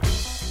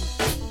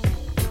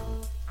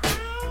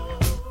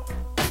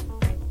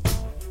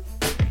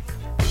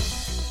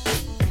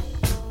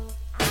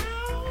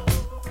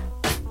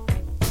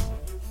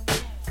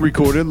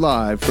Recorded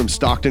live from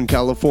Stockton,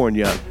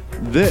 California,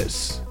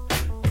 this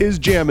is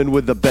Jammin'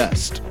 with the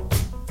Best.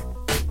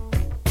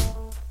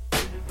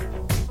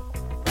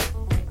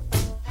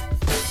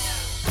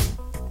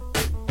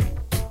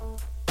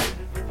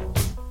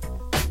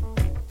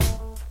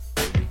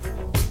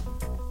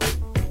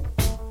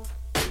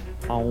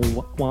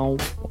 Wow,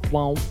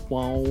 wow,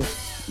 wow.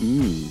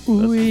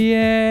 Ooh,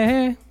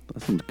 yeah.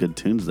 That's some good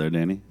tunes there,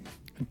 Danny.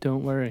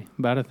 Don't worry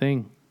about a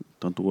thing.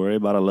 Don't worry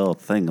about a little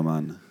thing,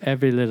 man.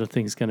 Every little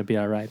thing's going to be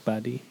all right,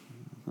 buddy.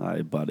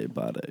 Aye, buddy.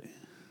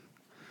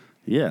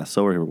 Yeah,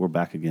 so we're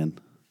back again.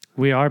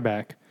 We are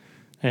back.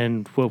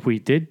 And what we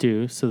did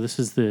do, so this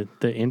is the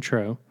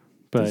intro,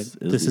 but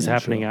this is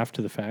happening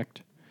after the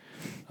fact.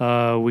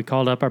 We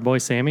called up our boy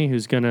Sammy,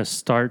 who's going to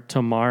start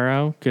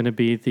tomorrow, going to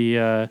be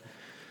the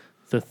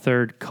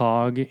third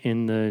cog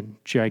in the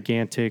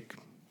gigantic,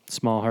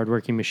 small,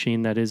 hardworking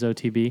machine that is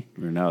OTB.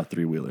 We're now a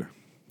three-wheeler.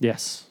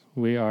 Yes,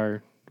 we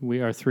are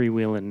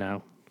three-wheeling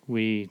now.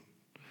 We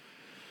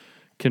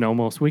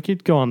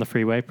could go on the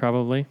freeway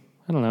probably.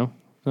 I don't know.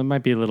 That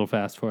might be a little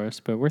fast for us,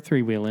 but we're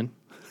three-wheeling.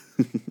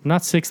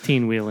 Not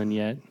 16-wheeling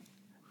yet.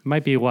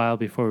 Might be a while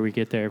before we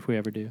get there if we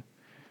ever do.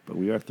 But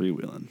we are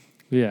three-wheeling.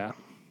 Yeah,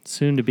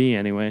 soon to be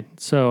anyway.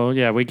 So,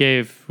 yeah, we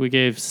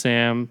gave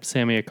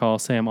Sammy a call,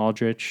 Sam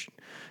Aldrich,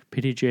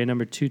 PDJ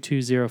number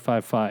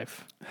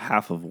 22055.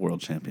 Half of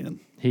world champion.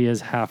 He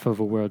is half of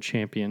a world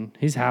champion.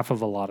 He's half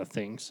of a lot of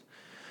things.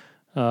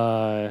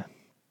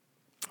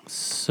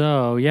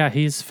 So, yeah,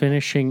 he's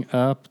finishing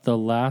up the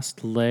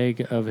last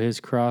leg of his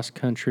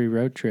cross-country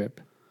road trip.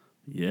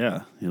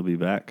 Yeah, he'll be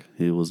back.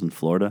 He was in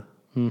Florida.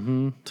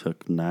 Mm-hmm.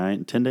 Took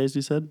 10 days,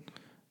 you said?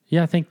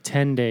 Yeah, I think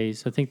 10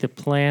 days. I think the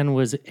plan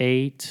was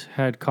 8.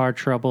 Had car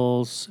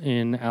troubles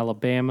in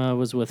Alabama,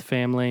 was with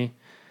family.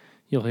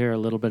 You'll hear a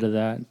little bit of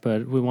that,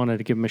 but we wanted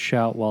to give him a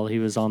shout while he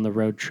was on the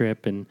road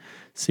trip and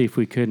see if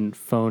we couldn't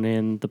phone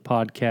in the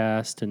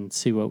podcast and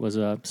see what was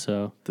up.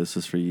 So this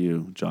is for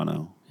you,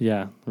 Jono.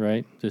 Yeah,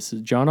 right.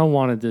 Jono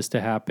wanted this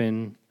to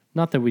happen.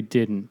 Not that we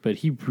didn't, but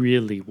he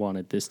really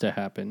wanted this to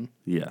happen.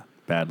 Yeah,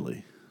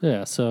 badly.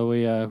 Yeah, so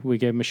we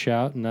gave him a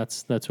shout, and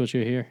that's what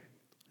you hear.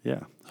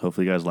 Yeah,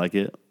 hopefully you guys like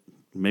it.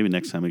 Maybe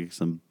next time we get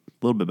some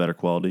a little bit better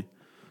quality.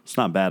 It's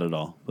not bad at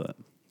all, but.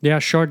 Yeah,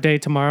 short day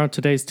tomorrow.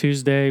 Today's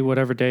Tuesday,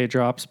 whatever day it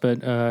drops,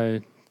 but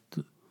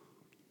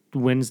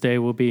Wednesday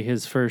will be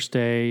his first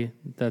day.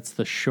 That's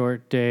the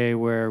short day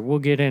where we'll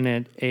get in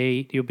at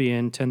 8. You'll be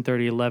in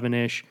 10:30,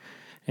 11-ish,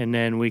 and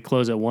then we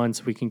close at 1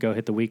 so we can go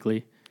hit the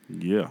weekly.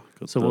 Yeah.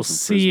 So we'll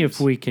see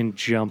if we can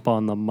jump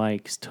on the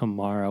mics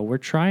tomorrow. We're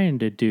trying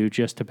to do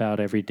just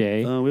about every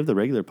day. We have the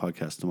regular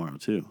podcast tomorrow,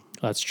 too.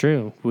 That's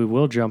true. We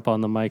will jump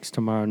on the mics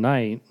tomorrow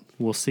night.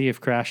 We'll see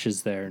if Crash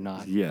is there or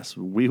not. Yes,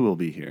 we will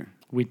be here.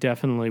 We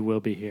definitely will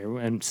be here.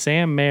 And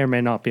Sam may or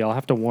may not be. I'll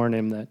have to warn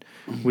him that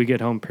we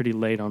get home pretty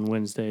late on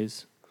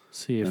Wednesdays.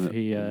 See if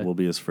he... will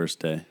be his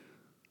first day.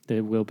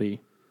 It will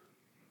be.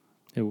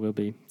 It will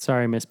be.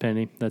 Sorry, Miss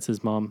Penny. That's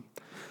his mom.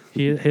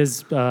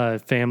 His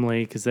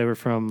family, because they were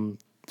from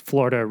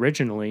Florida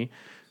originally,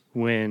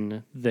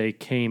 when they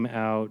came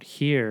out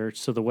here.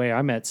 So the way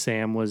I met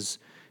Sam was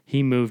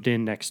he moved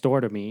in next door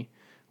to me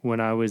when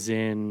I was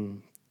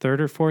in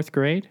 3rd or 4th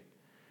grade.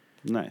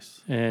 Nice.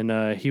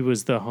 And he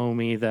was the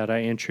homie that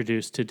I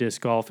introduced to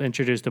disc golf,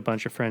 introduced a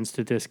bunch of friends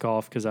to disc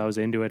golf because I was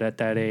into it at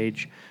that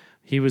age.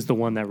 He was the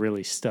one that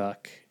really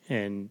stuck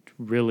and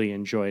really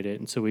enjoyed it.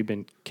 And so we've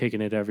been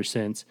kicking it ever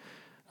since.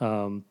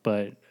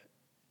 But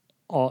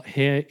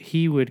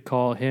he would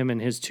call, him and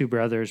his 2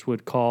 brothers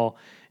would call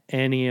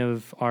any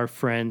of our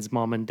friends,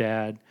 mom and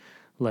dad,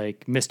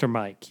 like Mr.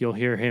 Mike. You'll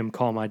hear him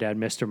call my dad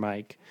Mr.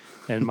 Mike.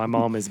 And my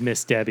mom is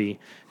Miss Debbie.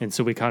 And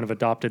so we kind of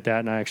adopted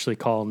that. And I actually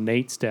call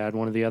Nate's dad,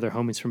 one of the other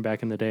homies from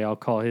back in the day, I'll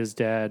call his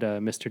dad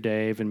Mr.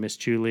 Dave and Miss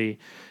Julie.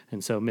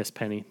 And so Miss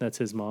Penny, that's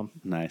his mom.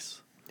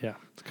 Nice. Yeah.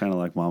 It's kind of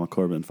like Mama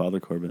Corbett and Father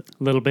Corbett.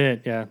 A little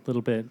bit, yeah, a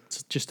little bit.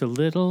 It's just a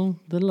little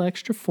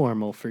extra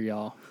formal for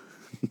y'all.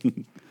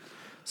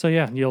 So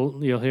yeah,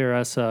 you'll hear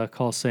us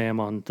call Sam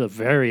on the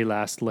very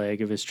last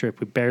leg of his trip.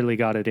 We barely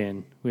got it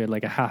in. We had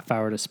like a half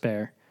hour to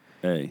spare.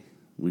 Hey,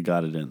 we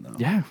got it in though.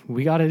 Yeah,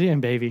 we got it in,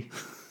 baby.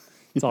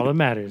 That's all that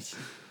matters.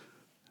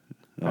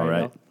 All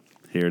right. Well,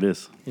 here it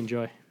is.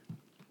 Enjoy.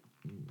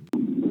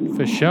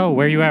 For sure.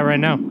 Where are you at right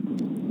now?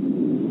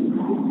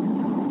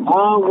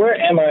 Where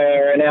am I at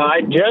right now? I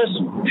just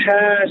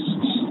passed.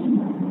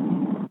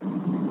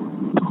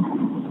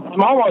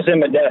 I'm almost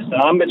in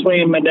Modesto. I'm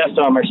between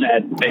Modesto and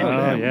Merced.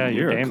 Oh, yeah,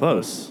 you're damn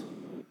close.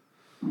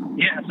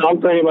 Yeah, so I'm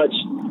pretty much.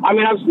 I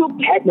mean, I'm still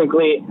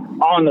technically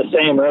on the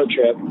same road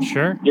trip.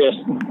 Sure.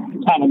 Just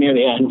kind of near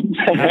the end.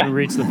 Haven't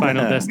reached the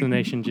final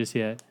destination just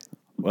yet.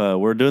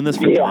 We're doing this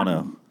for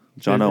Jono.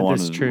 Jono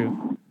wanted. That's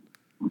true.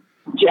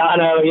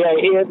 Jono, yeah,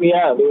 he hit me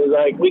up. He was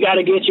like, "We got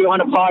to get you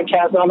on a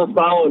podcast on the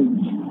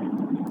phone."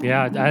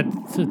 Yeah,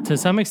 to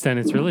some extent,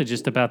 it's really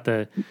just about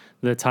the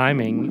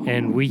timing,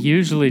 and we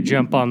usually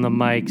jump on the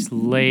mics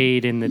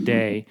late in the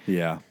day.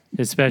 Yeah.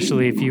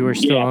 Especially if you were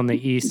still on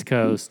the East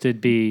Coast,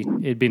 it'd be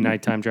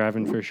nighttime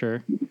driving for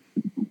sure.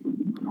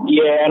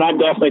 Yeah, and I'd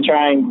definitely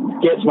try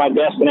and get to my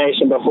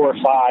destination before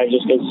 5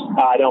 just because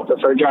I don't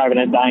prefer driving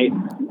at night.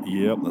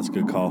 Yep, that's a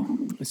good call.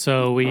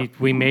 So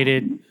we made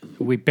it.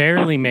 We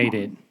barely made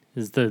it.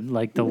 Is the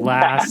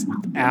last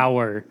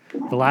hour,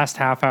 the last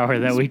half hour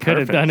that we could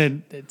have done it.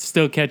 It'd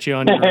still catch you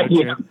on your road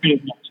Yeah, trip.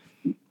 pretty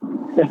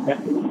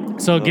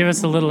much. So give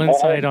us a little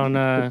insight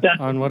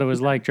on what it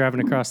was like driving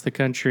across the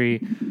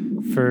country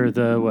for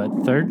the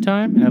third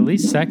time, at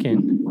least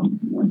second.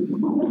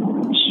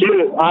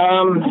 Shoot,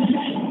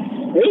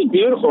 it was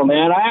beautiful,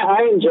 man.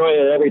 I enjoy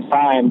it every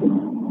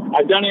time.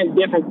 I've done it in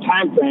different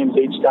time frames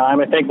each time.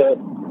 I think that,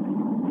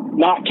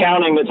 not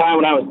counting the time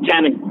when I was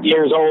 10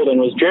 years old and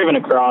was driven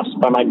across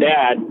by my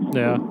dad.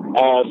 Yeah.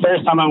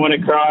 First time I went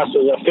across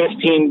was a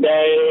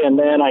 15-day, and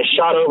then I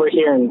shot over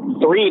here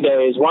in 3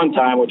 days one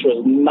time, which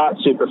was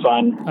not super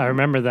fun. I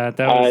remember that.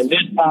 That was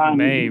this time,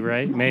 May,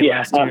 right? May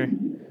last year.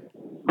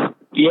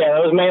 Yeah,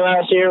 that was May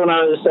last year when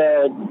I was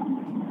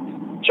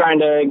trying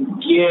to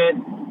get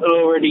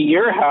over to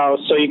your house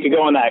so you could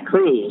go on that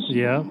cruise.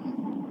 Yeah.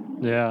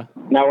 Yeah.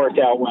 And that worked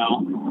out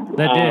well.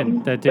 That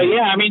did. But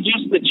yeah, I mean,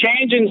 just the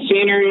change in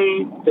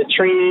scenery, the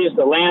trees,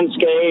 the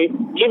landscape,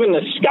 even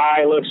the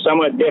sky looks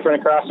somewhat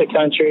different across the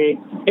country.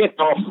 It's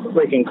all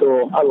freaking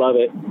cool. I love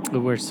it.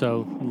 We're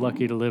so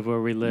lucky to live where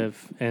we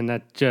live, and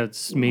that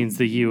just means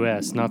the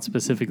U.S., not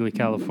specifically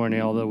California,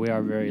 although we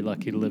are very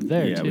lucky to live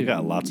there, Yeah, too. we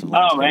got lots of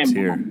landscapes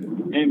here.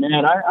 Hey,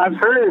 man, I've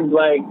heard,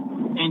 like,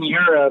 in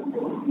Europe,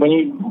 when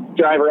you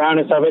drive around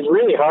and stuff, it's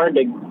really hard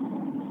to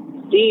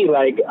see,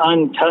 like,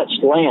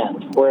 untouched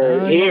land,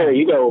 where here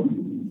you go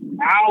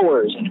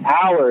hours and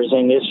hours,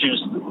 and it's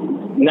just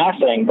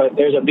nothing, but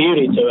there's a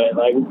beauty to it.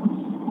 Like,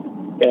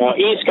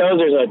 East Coast,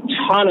 there's a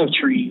ton of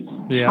trees,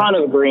 ton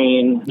of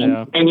green,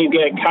 and you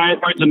get kind of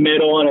towards the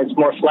middle, and it's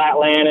more flat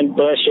land and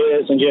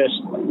bushes and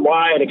just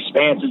wide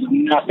expanses of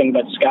nothing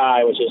but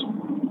sky, which is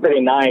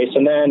pretty nice.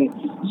 And then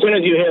as soon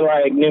as you hit,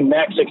 like, New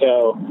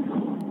Mexico,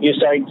 you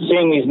start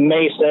seeing these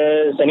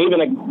mesas, and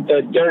even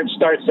the dirt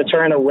starts to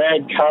turn a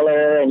red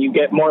color, and you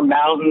get more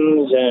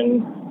mountains.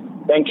 And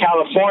then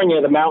California,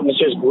 the mountains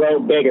just grow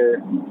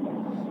bigger.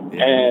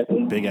 Yeah,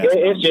 and big ass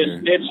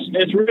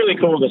it's really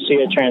cool to see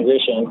a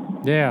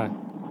transition. Yeah,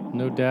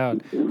 no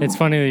doubt. It's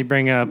funny that you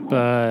bring up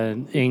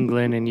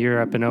England and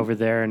Europe and over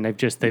there, and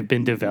they've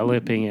been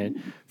developing it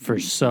for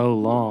so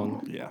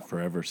long. Yeah,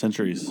 forever,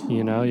 centuries.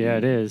 Yeah,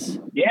 it is.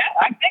 Yeah,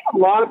 I think a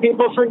lot of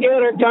people forget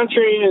our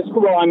country is,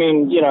 well, I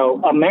mean,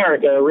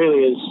 America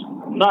really is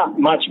not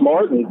much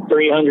more than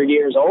 300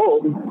 years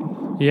old.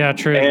 Yeah,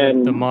 true.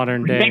 And the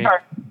modern day. I think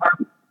our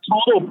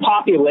total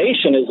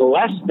population is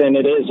less than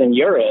it is in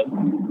Europe.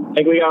 I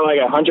think we got like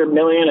 100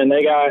 million, and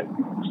they got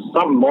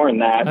something more than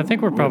that. I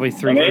think we're probably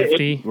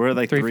 350. We're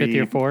like 350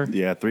 or 4.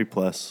 Yeah,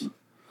 3+.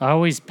 I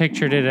always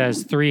pictured it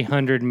as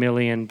 300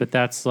 million, but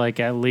that's like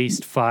at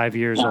least 5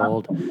 years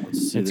old.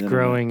 It's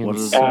growing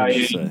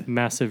in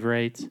massive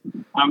rates.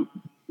 Yeah,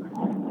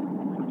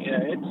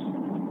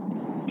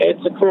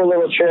 it's a cool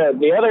little trip.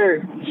 The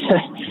other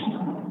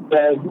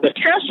the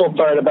stressful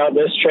part about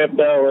this trip,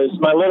 though, is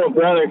my little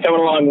brother coming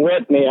along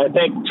with me. I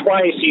think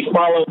twice he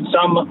followed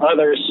some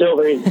other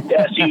silvery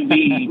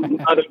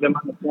SUV other than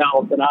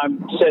myself, and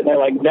I'm sitting there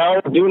like,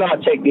 no, do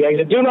not take the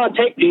exit. Do not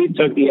take the. He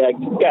took the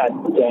exit.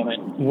 God damn it.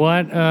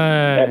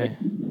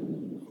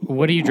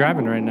 What are you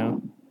driving right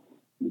now?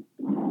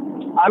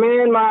 I'm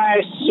in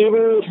my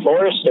Subaru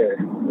Forester.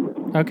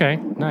 Okay,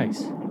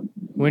 nice.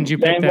 When did you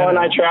pick Same that one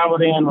up? I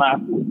traveled in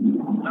last.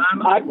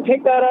 I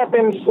picked that up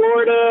in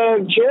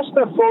Florida just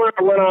before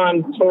I went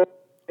on tour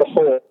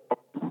before.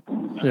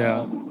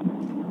 Yeah.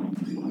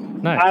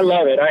 Nice. I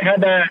love it. I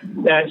had that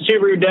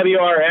Subaru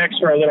WRX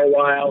for a little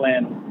while,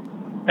 and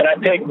I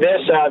picked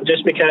this up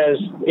just because,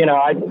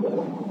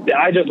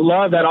 I just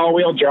love that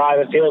all-wheel drive.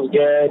 It feels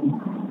good.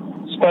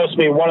 It's supposed to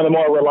be one of the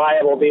more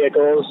reliable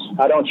vehicles.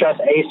 I don't trust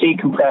AC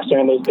compressor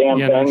in this damn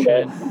thing,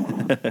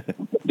 but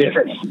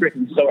different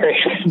freaking story.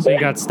 So you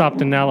got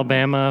stopped in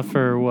Alabama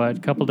for a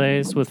couple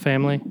days with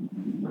family?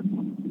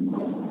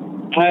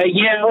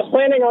 Yeah, I was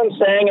planning on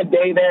staying a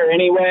day there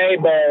anyway,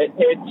 but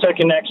it took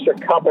an extra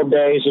couple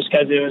days just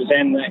because it was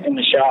in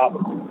the shop.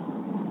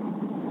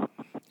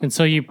 And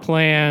so you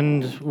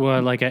planned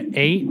like an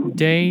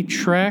 8-day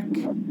trek,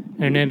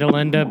 and it'll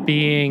end up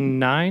being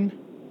 9?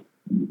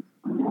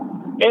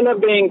 Ended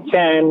up being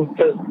 10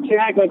 because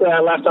technically I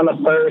left on the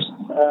 1st.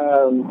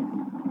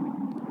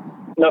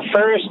 The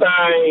 1st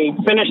I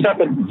finished up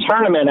a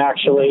tournament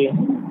actually,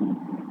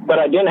 but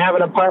I didn't have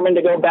an apartment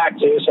to go back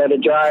to, so I had to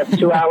drive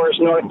 2 hours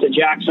north to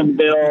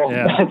Jacksonville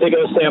to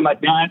go stay at my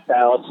dad's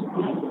house.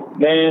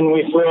 Then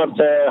we flew up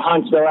to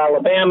Huntsville,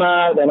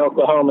 Alabama, then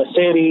Oklahoma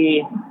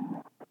City,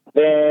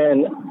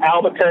 then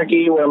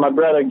Albuquerque, where my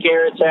brother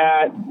Garrett's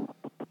at,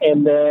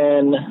 and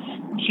then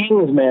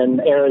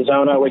Kingsman,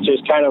 Arizona, which is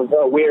kind of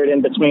a weird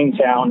in-between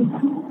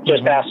town,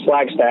 just past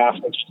Flagstaff,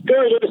 which is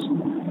gorgeous.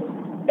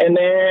 And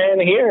then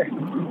here.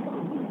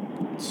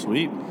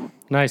 Sweet.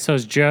 Nice. So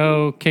is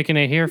Joe kicking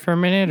it here for a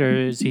minute, or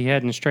is he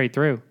heading straight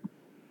through?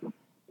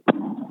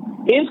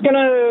 he's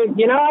gonna,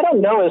 I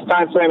don't know his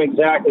time frame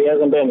exactly. He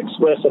hasn't been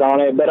explicit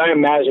on it, but I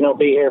imagine he'll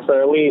be here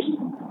for at least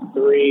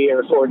 3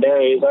 or 4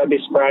 days. I'd be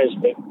surprised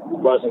if it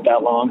wasn't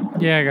that long.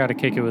 Yeah, I got to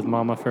kick it with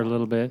Mama for a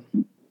little bit.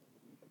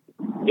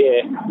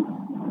 Yeah.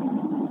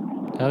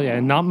 Hell yeah.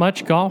 Not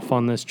much golf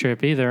on this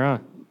trip either, huh?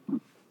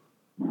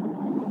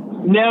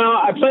 No,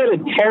 I played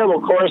a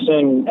terrible course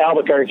in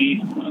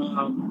Albuquerque.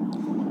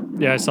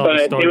 Yeah, I saw but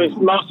the story. it was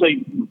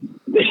mostly,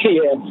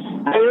 it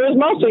was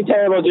mostly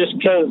terrible just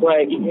because,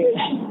 like,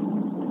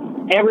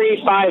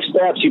 every 5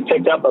 steps you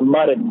picked up a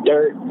mud of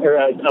dirt, or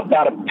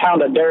about a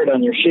pound of dirt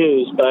on your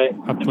shoes. But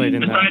I played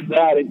in besides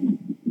that,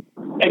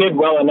 they did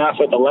well enough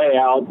with the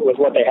layout with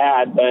what they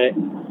had,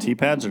 but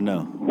T-pads or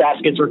no?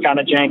 baskets were kind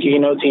of janky,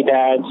 no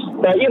T-pads.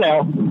 But,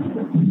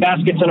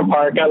 baskets in a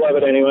park, I love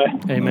it anyway.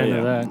 Amen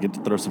to that. Get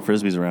to throw some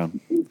frisbees around.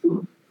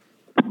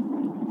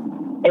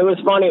 It was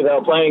funny,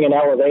 though, playing in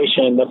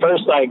elevation. The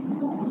first,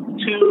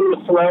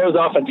 2 throws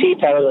off a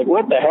T-pad, I was like,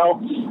 what the hell?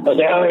 I was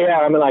like, oh, yeah,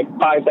 I'm at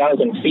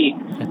 5,000 feet.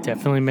 It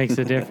definitely makes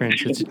a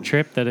difference. It's a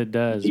trip that it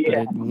does, but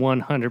it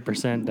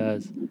 100%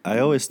 does. I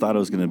always thought it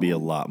was going to be a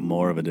lot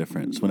more of a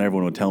difference when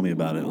everyone would tell me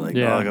about it. Like,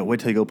 I got to wait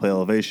till you go play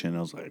elevation.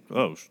 I was like,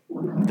 oh,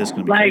 this is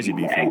going to be crazy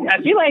beef.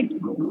 I feel like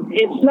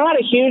it's not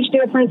a huge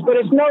difference, but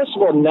it's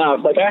noticeable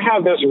enough. Like, I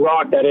have this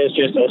rock that is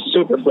just a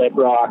super flip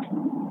rock,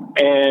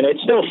 and it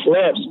still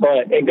flips,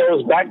 but it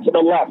goes back to the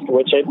left,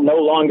 which it no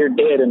longer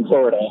did in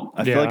Florida.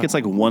 I feel like it's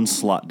like one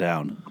slot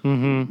down.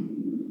 Mm-hmm.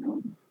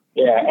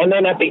 Yeah, and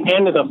then at the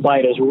end of the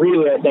flight is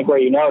really, I think, where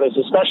you notice,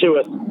 especially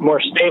with more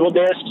stable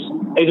discs,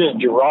 they just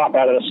drop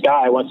out of the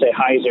sky once they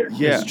hyzer.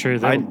 Yeah, It's true.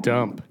 They'll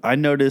dump. I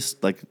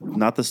noticed,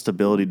 not the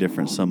stability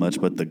difference so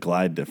much, but the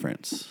glide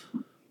difference.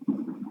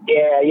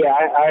 Yeah,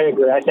 I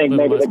agree. I think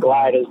maybe the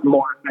glide is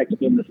more effective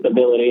than the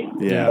stability.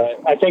 Yeah.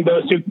 But I think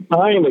those two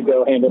kind of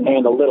go hand in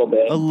hand a little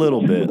bit. A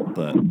little bit,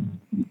 but...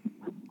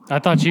 I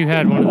thought you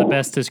had one of the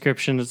best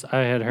descriptions I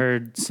had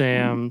heard,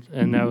 Sam,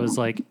 and that was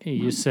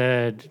you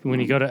said when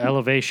you go to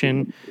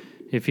elevation,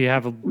 if you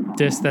have a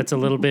disc that's a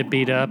little bit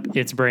beat up,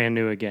 it's brand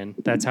new again.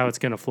 That's how it's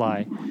going to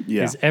fly.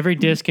 Yeah. Because every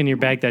disc in your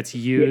bag that's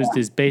used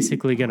is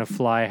basically going to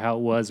fly how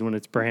it was when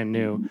it's brand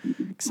new,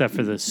 except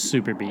for the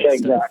super beat stuff.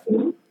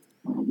 Exactly.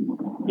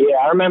 Yeah,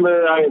 I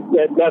remember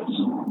that's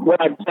when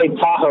I played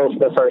Tahoe for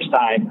the first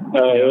time.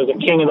 It was a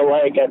King of the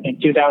Lake, I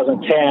think,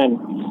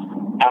 2010.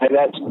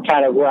 That's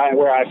kind of where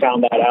I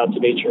found that out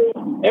to be true.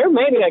 Or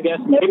maybe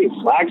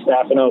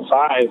Flagstaff in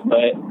 05,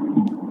 but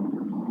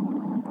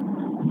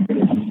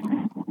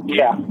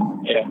yeah.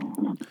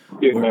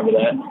 You remember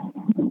that.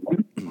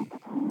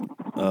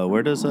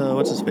 Where does,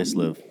 what's his face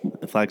live?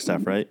 In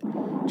Flagstaff, right?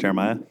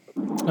 Jeremiah?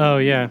 Oh,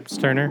 yeah,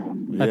 Sterner.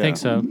 I think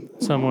so.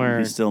 Somewhere,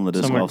 He's still in the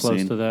disc somewhere golf close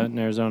scene. to that in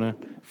Arizona.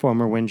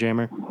 Former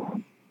windjammer.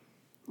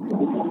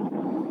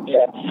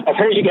 Yeah, I've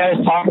heard you guys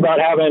talk about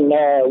having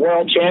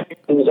world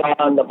champions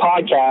on the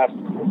podcast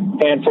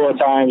a handful of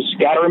times.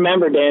 Got to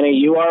remember, Danny,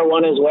 you are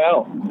one as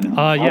well.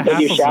 Yeah, I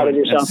think you shouted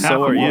And yourself.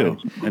 so are you.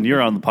 And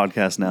you're on the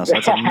podcast now, so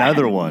that's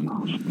another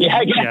one. Yeah,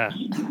 I guess, Yeah.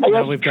 I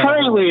Now guess we've got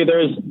currently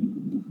there's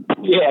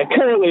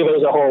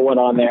a whole one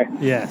on there.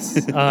 Yes.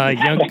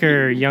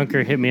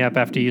 Yunker hit me up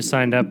after you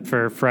signed up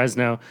for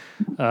Fresno,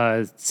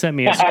 sent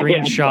me a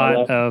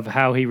screenshot of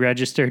how he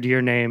registered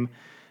your name,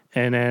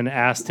 and then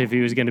asked if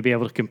he was going to be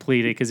able to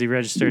complete it because he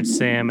registered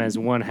Sam as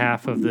one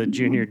half of the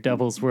Junior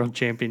Doubles World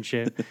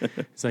Championship.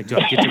 He's like, do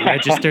I get to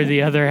register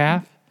the other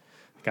half?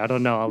 I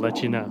don't know. I'll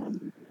let you know.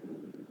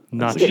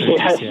 Not sure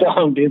Yeah, I just yet.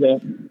 saw him do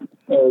that.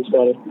 That was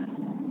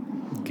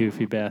funny.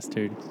 Goofy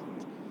bastard.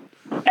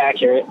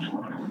 Accurate.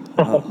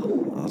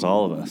 That's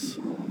all of us.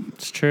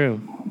 It's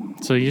true.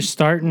 So you're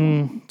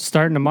starting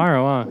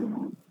tomorrow, huh?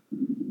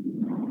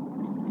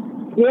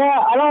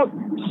 Yeah, I don't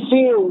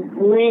see a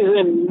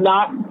reason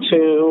not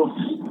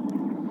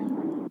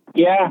to.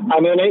 Yeah, I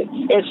mean,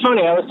 it's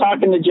funny. I was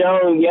talking to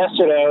Joe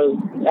yesterday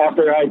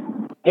after I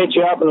hit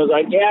you up and was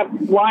like, yeah,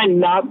 why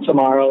not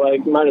tomorrow?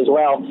 Like, might as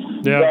well.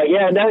 Yeah. But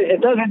yeah,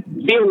 it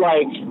doesn't feel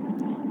like,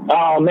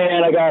 oh,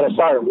 man, I got to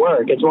start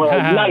work. It's more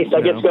like, nice,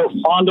 I get to go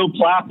fondle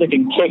plastic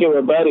and kick it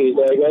with buddies.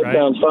 Like, that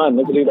sounds fun.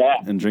 Let's do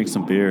that. And drink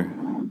some beer.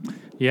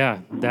 Yeah,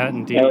 that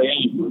indeed. Hell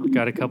yeah.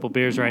 Got a couple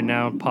beers right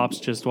now. Pops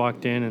just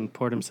walked in and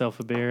poured himself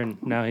a beer,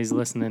 and now he's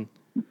listening.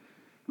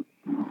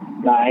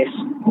 Nice.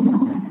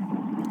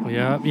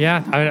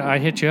 Yeah. I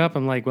hit you up.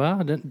 I'm like, well,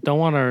 I don't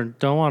want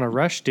to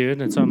rush, dude.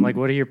 And so I'm like,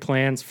 what are your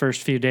plans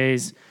first few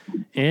days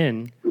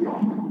in?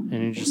 And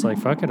you're just like,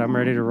 fuck it, I'm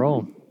ready to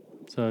roll.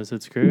 So I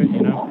said, screw it,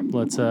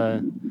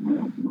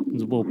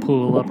 we'll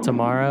pool up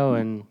tomorrow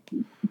and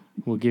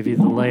we'll give you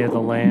the lay of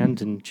the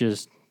land and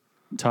just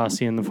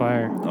toss you in the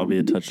fire. I'll be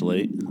a touch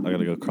late. I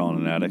gotta go crawl in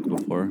an attic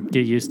before.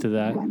 Get used to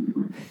that.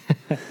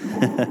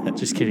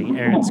 Just kidding.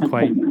 Aaron's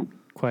quite.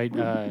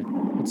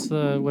 What's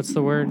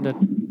the word that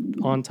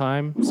on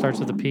time starts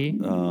with a P?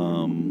 I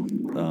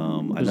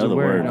There's know a the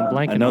word. I'm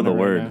blanking I know on the it right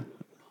word. now.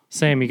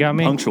 Sam, you got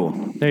me. Punctual.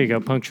 There you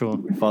go.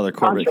 Punctual. Father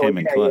Corbett came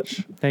in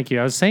clutch. Thank you.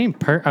 I was saying.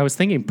 I was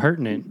thinking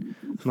pertinent.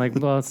 I'm like,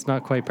 well, it's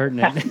not quite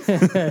pertinent.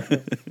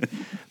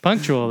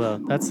 Punctual, though.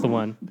 That's the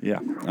one. Yeah,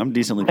 I'm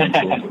decently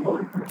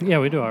punctual. Yeah,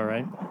 we do all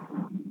right.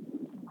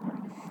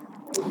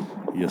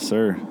 Yes,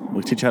 sir.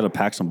 We'll teach you how to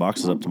pack some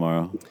boxes up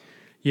tomorrow.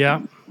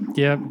 Yeah.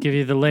 Give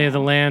you the lay of the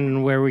land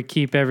and where we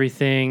keep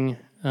everything.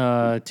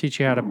 Teach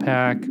you how to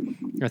pack.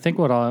 I think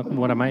what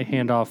I might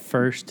hand off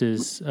first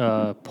is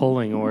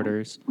pulling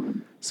orders.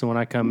 So when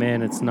I come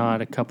in, it's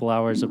not a couple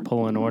hours of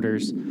pulling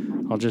orders.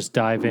 I'll just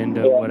dive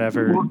into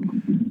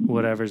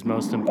whatever's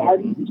most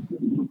important.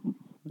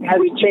 Have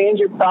you changed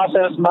your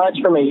process much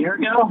from a year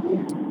ago?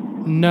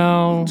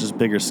 No. Just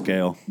bigger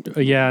scale.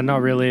 Yeah,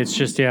 not really. It's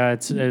just,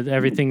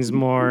 everything's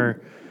more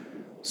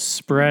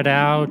spread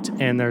out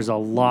and there's a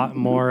lot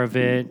more of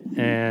it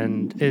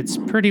and it's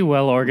pretty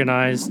well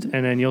organized.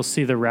 And then you'll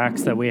see the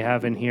racks that we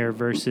have in here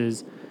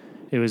versus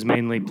it was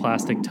mainly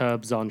plastic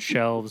tubs on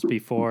shelves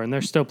before. And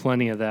there's still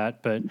plenty of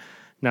that, but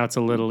now it's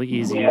a little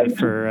easier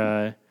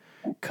for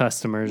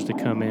customers to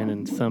come in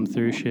and thumb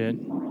through shit.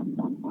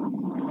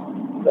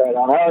 Right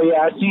on. Oh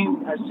yeah, I've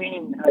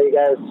seen how you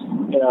guys,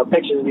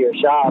 pictures of your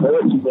shop. It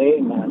looks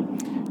clean,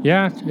 man.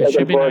 Yeah, it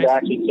should be nice.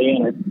 Actually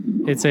seeing it.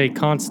 It's a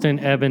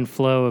constant ebb and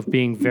flow of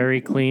being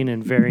very clean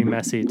and very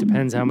messy. It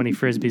depends how many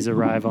Frisbees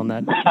arrive on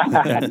that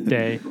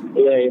day.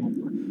 Yeah.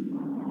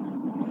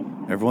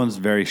 Everyone's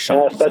very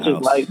shocked. Such is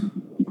life.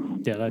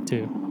 Yeah, that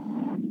too.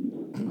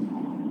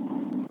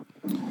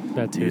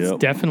 Yep. It's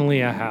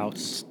definitely a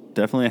house.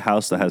 Definitely a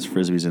house that has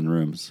Frisbees in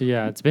rooms.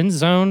 Yeah, it's been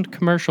zoned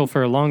commercial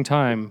for a long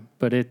time,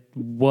 but it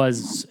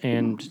was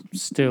and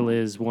still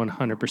is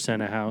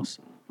 100% a house.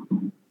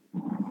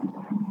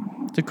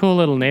 It's a cool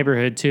little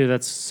neighborhood, too.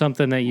 That's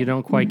something that you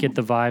don't quite get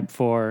the vibe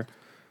for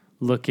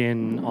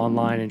looking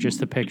online and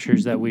just the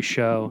pictures that we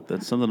show.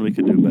 That's something we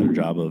could do a better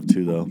job of,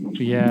 too, though.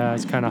 Yeah,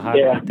 it's kind of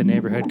highlight the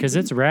neighborhood because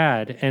it's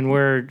rad. And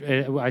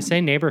I say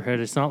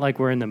neighborhood, it's not like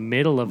we're in the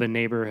middle of a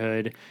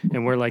neighborhood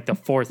and we're like the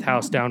fourth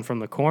house down from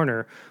the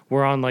corner.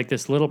 We're on like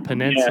this little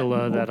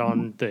peninsula that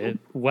on the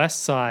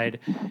west side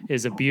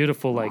is a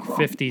beautiful like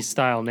 50s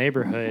style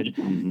neighborhood.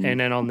 Mm-hmm.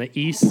 And then on the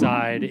east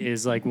side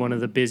is like one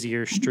of the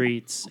busier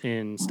streets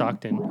in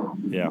Stockton.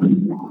 Yeah.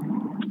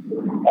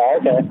 Oh,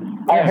 okay.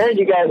 I heard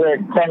you guys are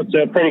close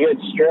to a pretty good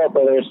strip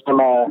where there's some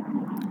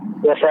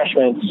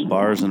refreshments.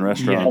 Bars and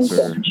restaurants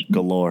are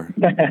galore.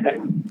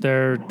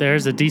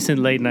 There's a decent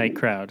late night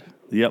crowd.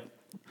 Yep.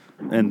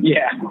 And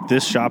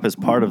this shop is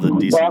part of the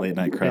decent late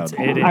night crowd.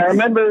 It is. I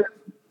remember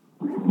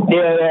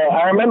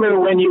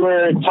when you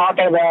were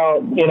talking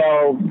about,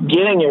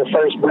 getting your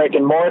first brick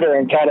and mortar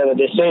and kind of the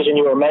decision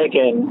you were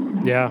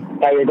making. Yeah.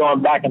 How you're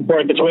going back and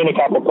forth between a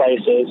couple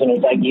places. And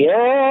it's like,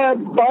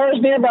 bars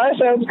nearby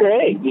sounds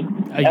great.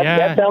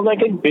 That sounds like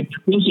a good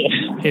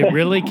decision. It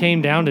really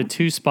came down to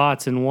two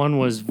spots, and one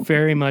was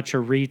very much a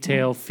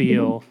retail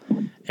feel,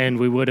 and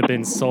we would have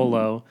been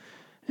solo.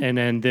 And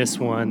then this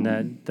one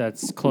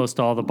that's close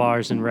to all the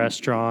bars and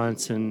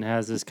restaurants and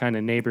has this kind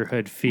of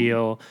neighborhood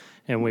feel.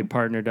 And we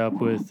partnered up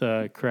with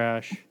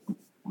Crash.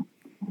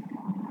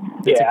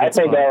 I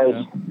think that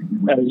was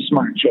a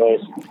smart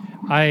choice.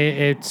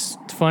 It's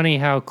funny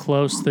how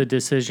close the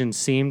decision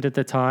seemed at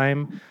the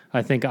time.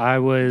 I think I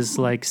was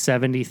like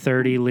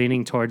 70-30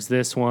 leaning towards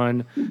this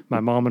one. My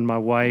mom and my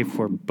wife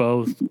were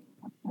both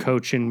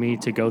coaching me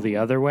to go the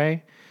other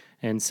way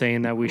and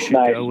saying that we should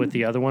go with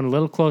the other one. A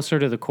little closer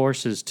to the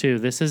courses, too.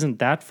 This isn't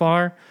that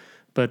far,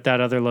 but that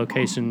other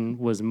location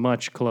was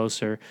much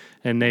closer,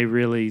 and they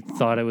really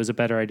thought it was a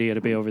better idea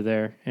to be over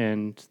there,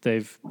 and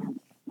they've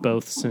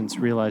both since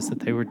realized that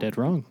they were dead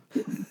wrong.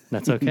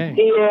 That's okay.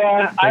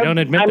 Yeah. I don't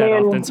admit that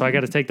often, so I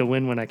got to take the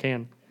win when I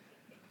can.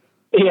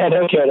 Yeah,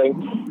 no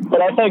kidding.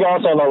 But I think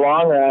also in the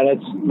long run,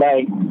 it's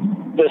like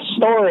the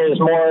store is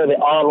more the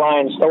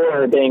online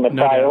store being the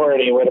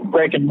priority, where the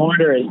brick and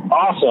mortar is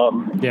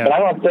awesome. Yeah. But I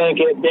don't think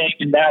it being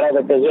in that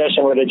other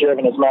position would have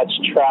driven as much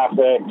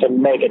traffic to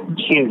make a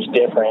huge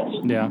difference.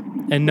 Yeah,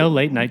 and no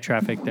late night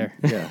traffic there.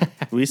 Yeah,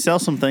 we sell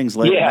some things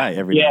late at night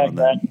every now and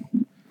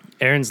then.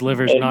 Aaron's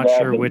liver's not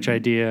sure which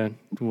choice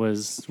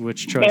was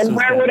And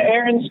where would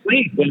Aaron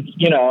sleep if,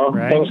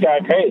 things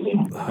got crazy?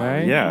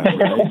 Right? Yeah,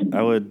 right?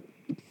 I would.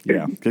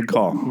 Yeah, good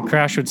call.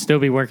 Crash would still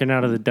be working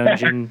out of the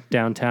dungeon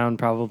downtown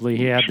probably.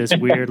 He had this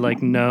weird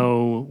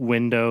no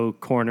window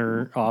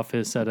corner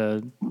office at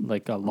a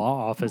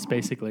law office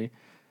basically.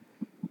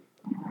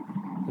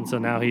 And so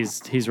now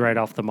he's right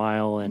off the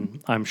mile,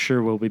 and I'm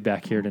sure we'll be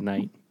back here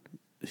tonight.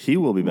 He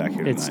will be back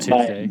here tonight. It's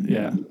Tuesday.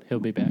 Yeah, he'll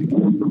be back.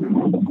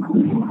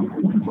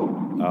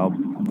 I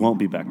won't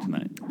be back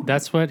tonight.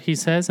 That's what he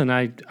says, and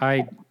I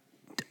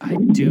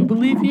do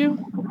believe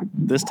you.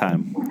 This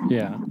time.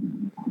 Yeah.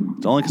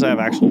 It's only because I have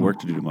actual work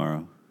to do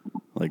tomorrow.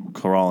 Like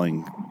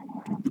crawling,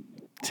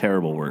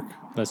 terrible work.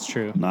 That's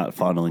true. Not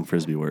fondling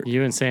Frisbee work.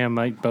 You and Sam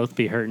might both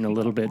be hurting a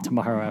little bit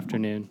tomorrow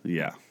afternoon.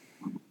 Yeah.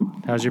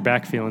 How's your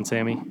back feeling,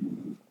 Sammy?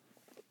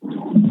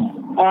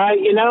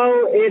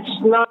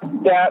 It's not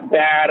that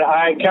bad.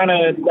 I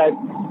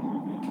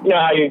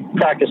how you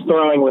practice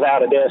throwing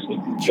without a disc.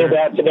 Sure. Did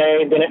that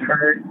today, then it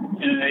hurt.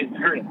 It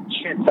hurt a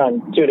shit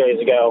ton 2 days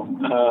ago.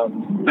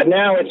 But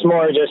now it's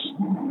more just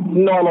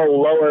normal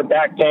lower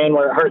back pain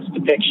where it hurts to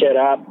pick shit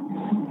up.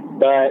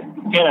 But,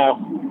 you know,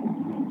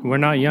 we're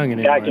not young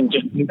anymore. I can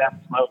just do that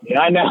slowly.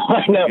 I know.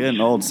 Getting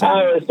old, Sam.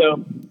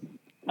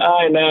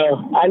 I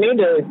know.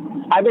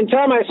 I've been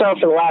telling myself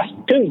for the last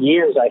 2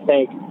 years, I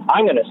think,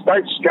 I'm going to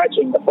start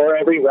stretching before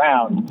every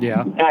round.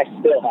 Yeah. And I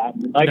still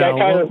haven't.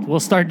 Like, we'll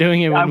start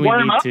doing it when we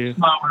need to.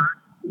 Slower,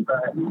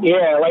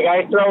 yeah, like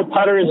I throw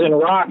putters and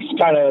rocks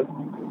kind of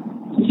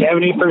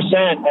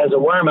 70% as a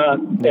warm-up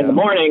in the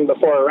morning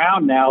before a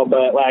round now,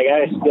 but like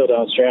I still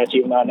don't stretch,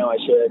 even though I know I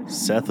should.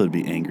 Seth would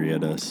be angry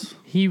at us.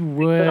 He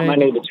would. I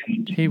need to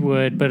change. He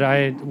would, but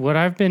what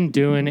I've been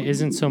doing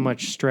isn't so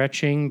much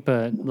stretching,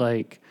 but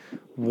like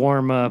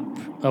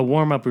a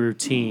warm-up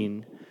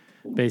routine,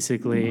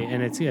 basically.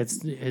 And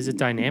is it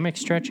dynamic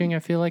stretching? I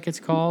feel like it's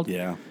called.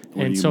 Yeah.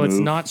 And so it's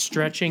not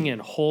stretching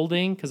and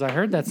holding, because I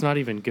heard that's not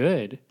even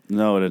good.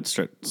 No, it's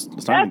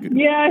not even good.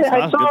 Yeah,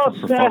 I saw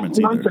Seth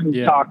Munson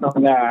talk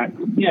on that.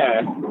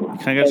 Yeah.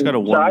 I just got to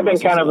warm. So I've been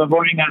kind of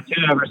avoiding that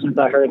too ever since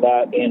I heard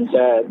that being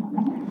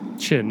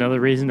said. Shit, another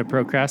reason to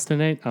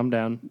procrastinate? I'm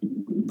down.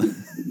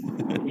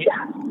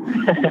 Yeah.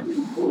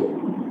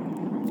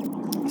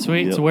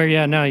 Sweet. Yep. So where you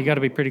at now? You got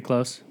to be pretty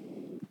close.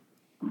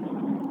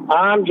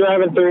 I'm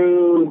driving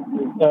through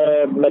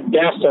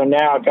Modesto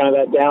now, kind of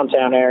that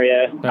downtown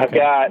area. Okay. I've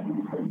got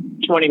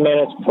 20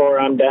 minutes before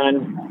I'm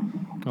done.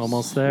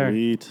 Almost there.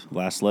 Sweet.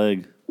 Last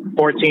leg.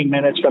 14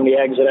 minutes from the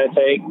exit, I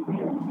take.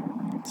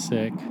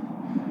 Sick.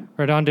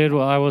 Right on, dude.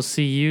 Well, I will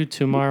see you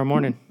tomorrow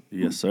morning.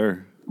 Yes,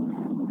 sir.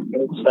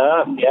 Good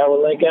stuff. Yeah,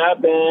 we'll link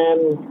up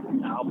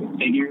and I'll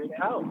figure it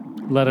out.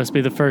 Let us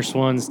be the first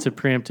ones to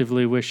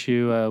preemptively wish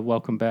you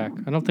welcome back.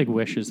 I don't think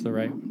wish is the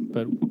right,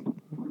 but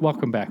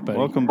welcome back, buddy.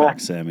 Welcome back,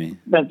 Sammy.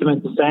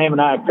 Sentiment's the same,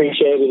 and I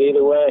appreciate it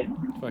either way.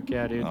 Fuck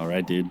yeah, dude. All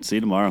right, dude. See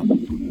you tomorrow.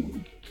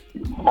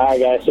 All right,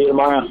 guys. See you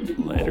tomorrow.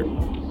 Later.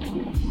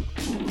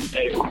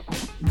 Later.